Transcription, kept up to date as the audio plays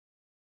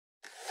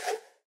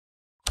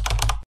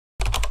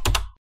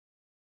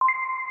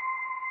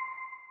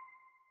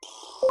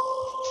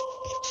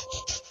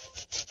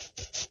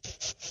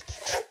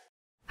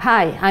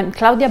Hi, I'm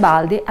Claudia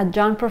Baldi,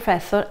 adjunct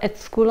professor at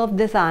School of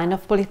Design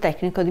of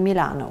Politecnico di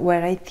Milano,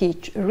 where I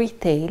teach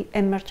retail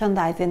and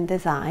merchandising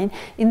design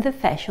in the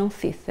Fashion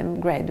System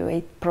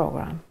graduate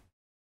program.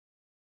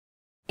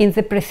 In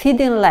the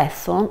preceding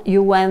lesson,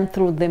 you went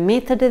through the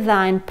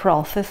meta-design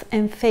process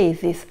and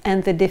phases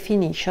and the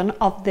definition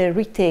of the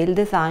retail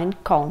design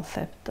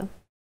concept.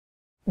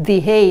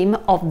 The aim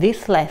of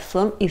this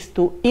lesson is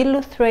to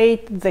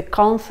illustrate the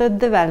concept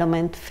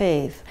development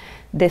phase,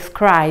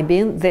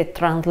 describing the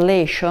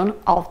translation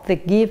of the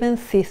given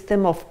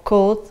system of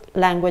codes,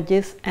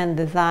 languages, and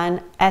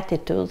design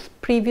attitudes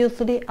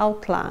previously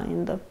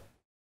outlined.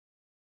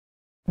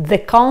 The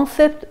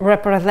concept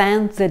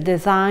represents the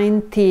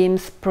design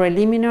team's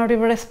preliminary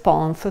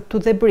response to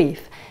the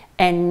brief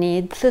and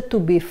needs to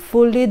be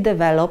fully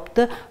developed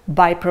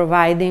by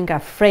providing a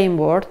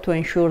framework to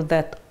ensure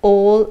that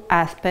all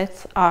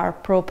aspects are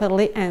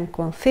properly and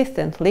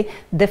consistently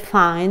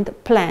defined,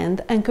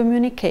 planned, and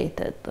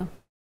communicated.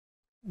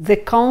 The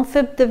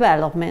concept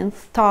development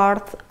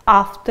starts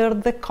after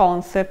the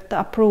concept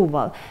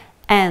approval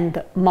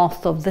and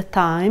most of the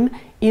time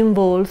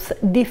involves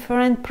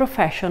different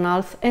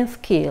professionals and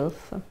skills.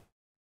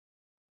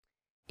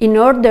 In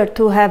order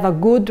to have a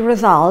good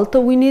result,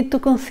 we need to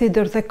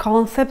consider the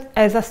concept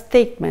as a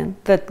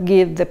statement that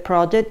gives the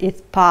project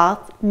its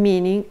path,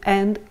 meaning,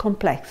 and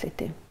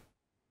complexity.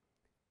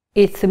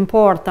 It's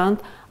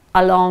important,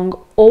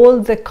 along all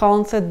the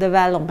concept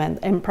development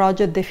and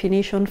project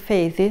definition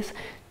phases,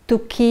 to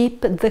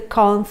keep the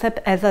concept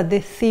as a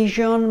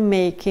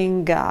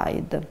decision-making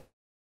guide.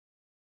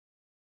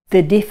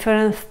 The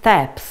different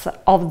steps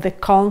of the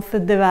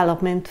concept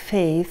development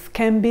phase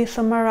can be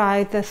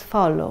summarized as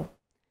follows: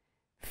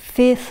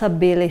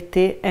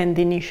 feasibility and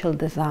initial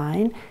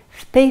design,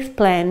 space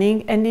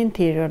planning, and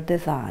interior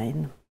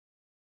design.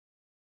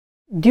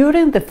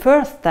 During the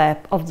first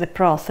step of the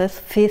process,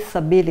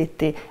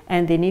 feasibility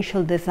and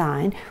initial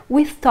design,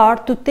 we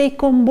start to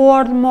take on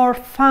board more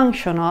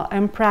functional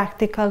and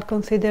practical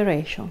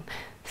considerations,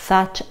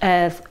 such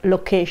as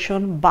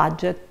location,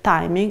 budget,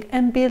 timing,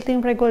 and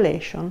building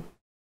regulation.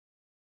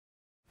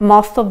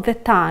 Most of the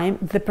time,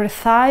 the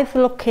precise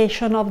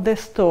location of the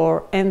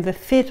store and the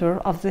feature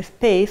of the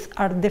space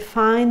are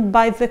defined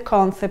by the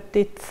concept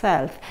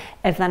itself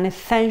as an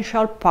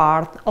essential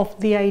part of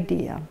the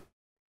idea.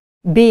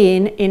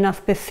 Being in a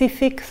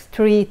specific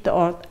street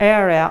or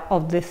area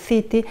of the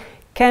city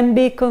can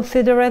be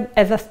considered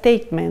as a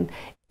statement,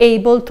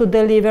 able to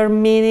deliver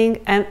meaning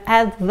and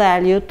add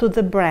value to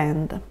the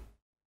brand.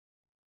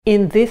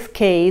 In this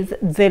case,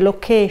 the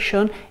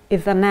location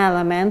is an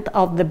element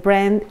of the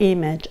brand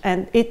image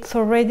and it's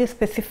already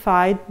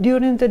specified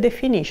during the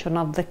definition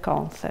of the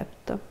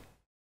concept.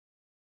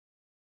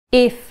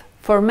 If,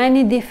 for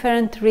many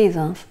different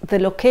reasons, the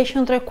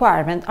location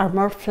requirements are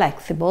more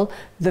flexible,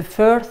 the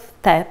first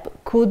step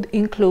could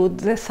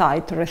include the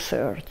site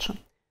research.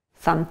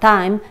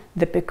 Sometimes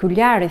the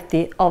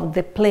peculiarity of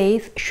the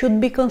place should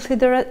be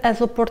considered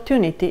as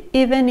opportunity,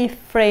 even if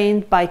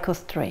framed by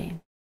constraint.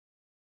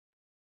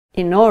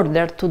 In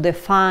order to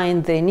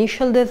define the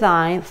initial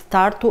design,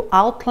 start to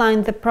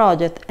outline the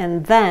project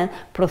and then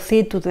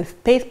proceed to the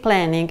space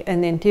planning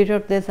and interior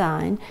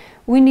design,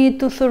 we need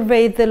to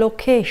survey the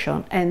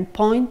location and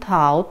point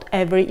out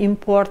every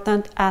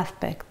important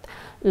aspect,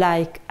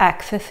 like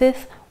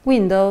accesses,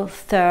 windows,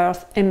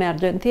 stairs,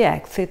 emergency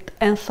exit,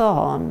 and so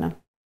on.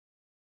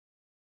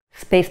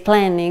 Space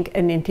planning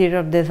and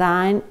interior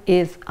design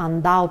is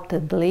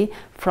undoubtedly,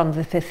 from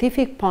the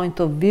specific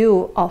point of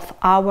view of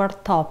our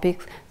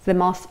topics, the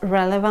most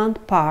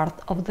relevant part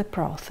of the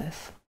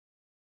process.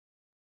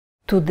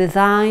 To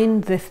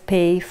design the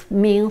space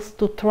means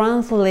to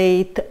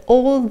translate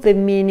all the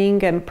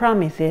meaning and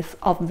promises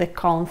of the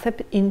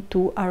concept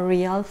into a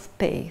real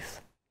space.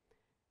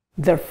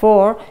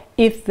 Therefore,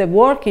 if the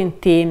working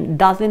team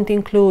doesn't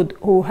include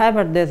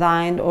whoever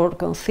designed or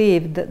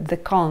conceived the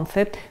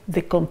concept,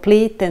 the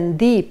complete and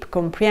deep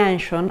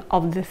comprehension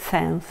of the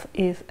sense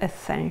is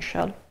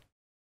essential.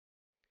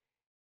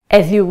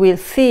 As you will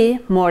see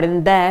more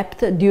in depth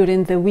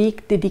during the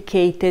week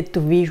dedicated to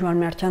visual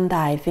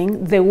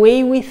merchandising, the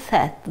way we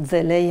set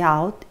the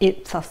layout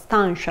is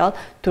substantial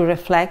to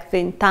reflect the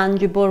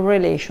intangible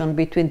relation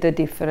between the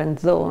different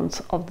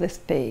zones of the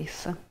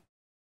space.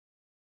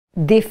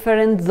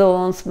 Different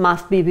zones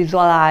must be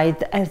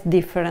visualized as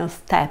different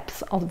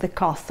steps of the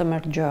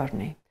customer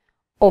journey.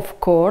 Of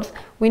course,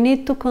 we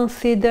need to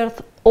consider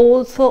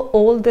also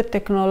all the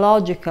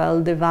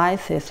technological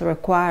devices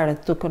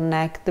required to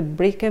connect the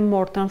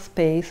brick-and-mortar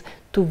space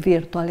to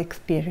virtual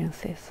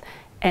experiences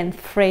and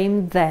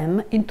frame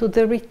them into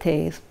the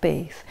retail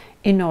space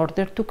in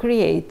order to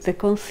create the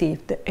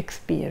conceived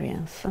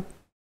experience.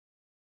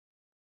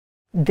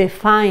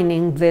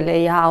 Defining the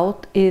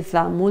layout is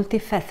a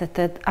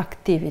multifaceted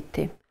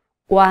activity.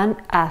 One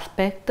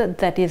aspect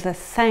that is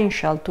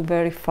essential to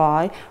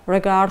verify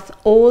regards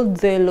all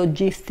the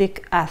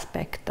logistic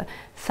aspects,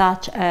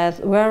 such as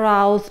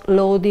warehouse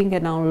loading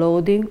and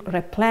unloading,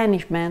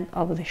 replenishment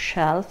of the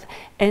shelves,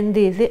 and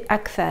easy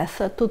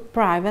access to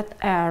private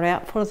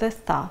area for the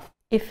staff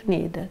if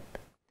needed.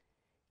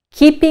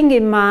 Keeping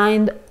in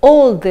mind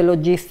all the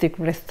logistic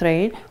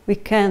restraints, we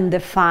can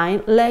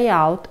define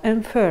layout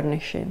and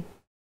furnishing.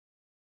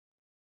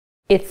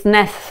 It's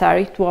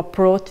necessary to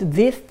approach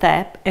this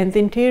step and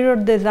interior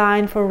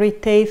design for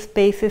retail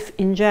spaces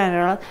in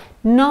general,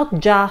 not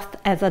just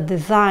as a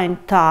design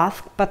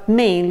task, but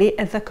mainly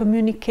as a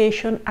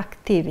communication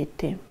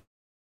activity.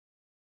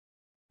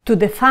 To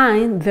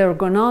define the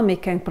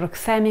ergonomic and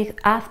proxemic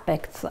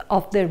aspects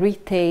of the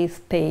retail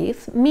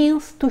space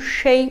means to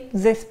shape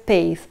the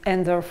space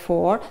and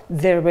therefore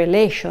the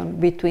relation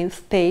between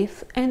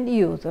space and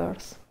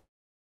users.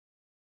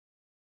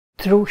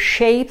 Through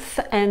shapes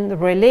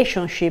and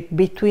relationship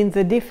between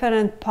the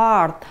different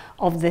parts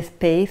of the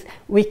space,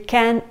 we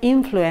can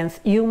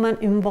influence human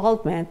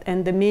involvement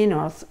and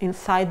demeanors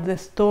inside the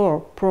store,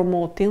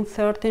 promoting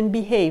certain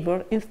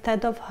behavior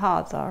instead of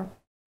other.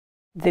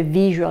 The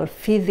visual,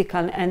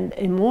 physical and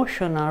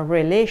emotional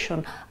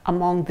relation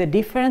among the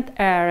different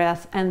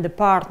areas and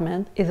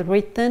departments is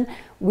written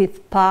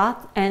with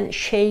paths and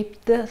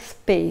shaped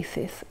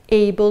spaces,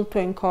 able to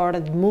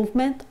encourage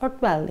movement or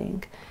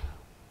dwelling.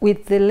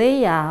 With the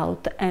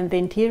layout and the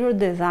interior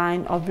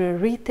design of the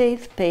retail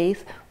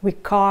space, we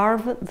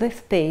carve the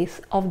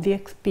space of the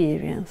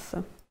experience.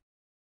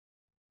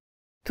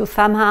 To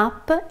sum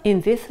up, in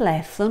this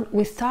lesson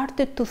we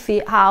started to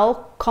see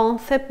how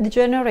concept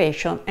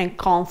generation and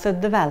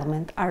concept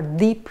development are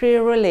deeply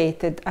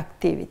related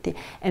activity,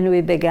 and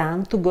we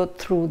began to go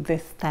through the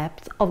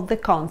steps of the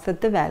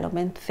concept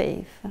development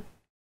phase.